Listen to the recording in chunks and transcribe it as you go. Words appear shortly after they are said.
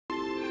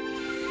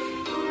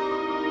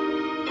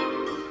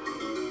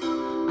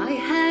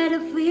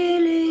got a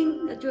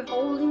feeling that you're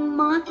holding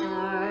my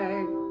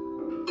heart,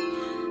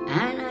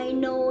 and I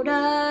know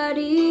that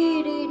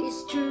it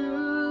is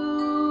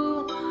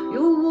true.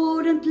 You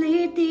wouldn't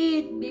let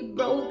it be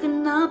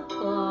broken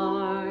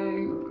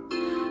apart,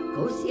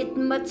 'cause it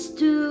much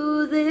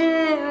too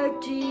there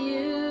to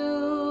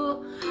you.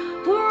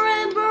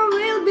 Forever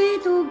we'll be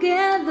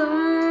together,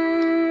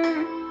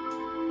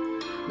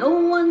 no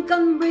one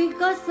can break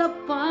us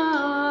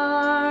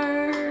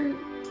apart.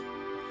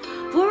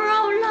 For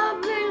our love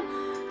will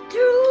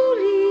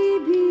truly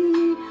be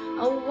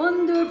a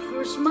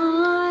wonderful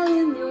smile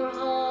in your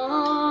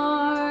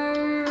heart.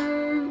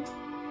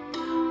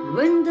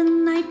 When the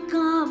night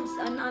comes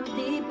and I'm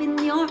deep in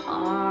your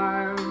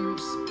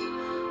arms,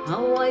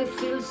 how I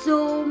feel so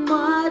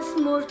much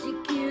more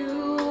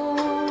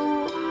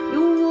secure.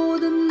 You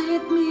wouldn't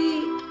let me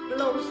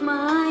close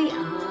my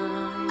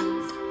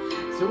eyes,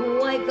 so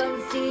I can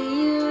see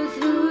you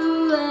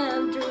through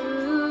and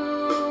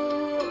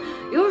through.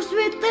 You're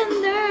sweet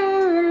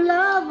tender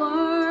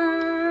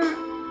lover,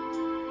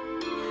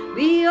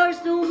 we are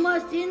so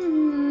much in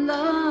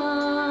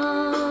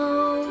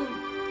love.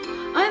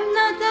 I'm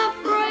not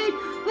afraid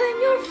when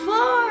you're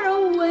far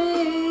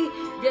away,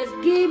 just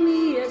give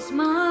me a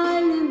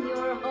smile in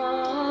your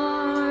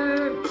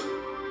heart.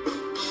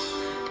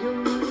 You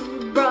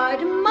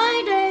brighten my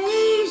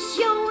days,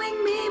 showing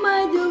me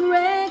my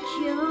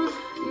direction.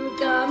 You're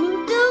coming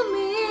to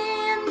me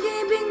and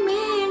giving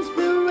me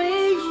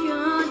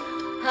inspiration.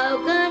 How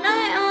can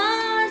I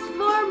ask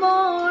for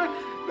more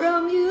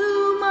from you,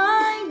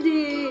 my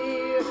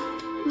dear?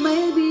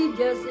 Maybe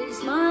just a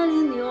smile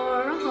in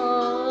your heart.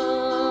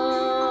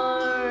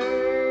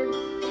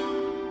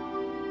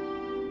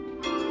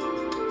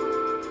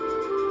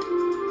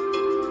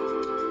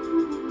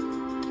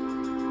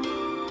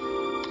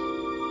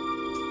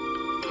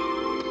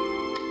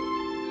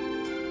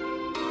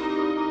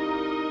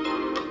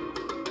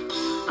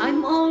 I'm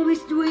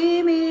always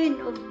dreaming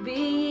of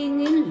being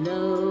in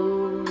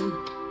love,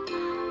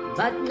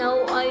 but now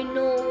I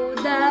know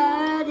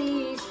that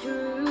is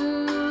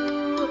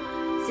true.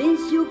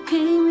 Since you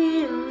came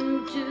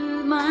into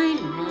my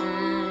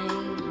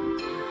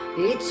life,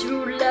 it's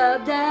true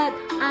love that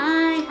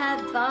I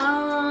have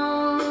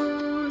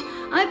found.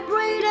 I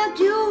pray that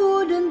you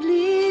wouldn't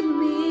leave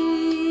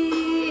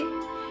me,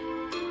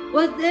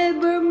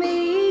 whatever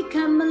may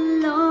come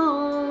along.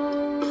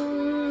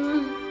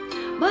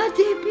 But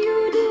if you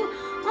do,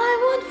 I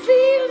won't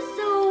feel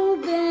so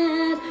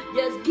bad.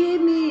 Just give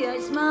me a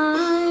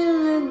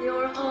smile in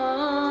your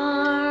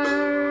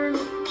heart.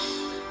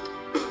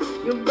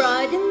 You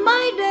brighten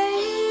my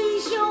day,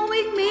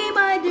 showing me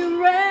my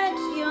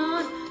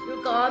direction.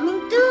 You're coming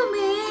to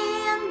me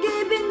and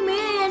giving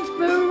me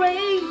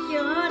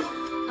inspiration.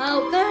 How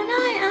can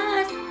I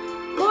ask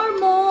for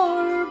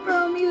more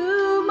from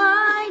you,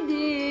 my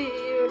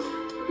dear?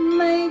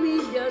 Maybe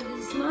just a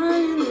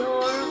smile in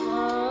your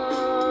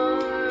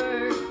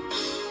heart.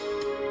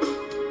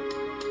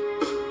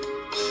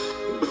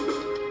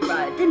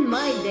 Brighten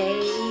my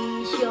day,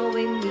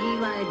 showing me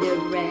my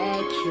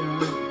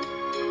direction.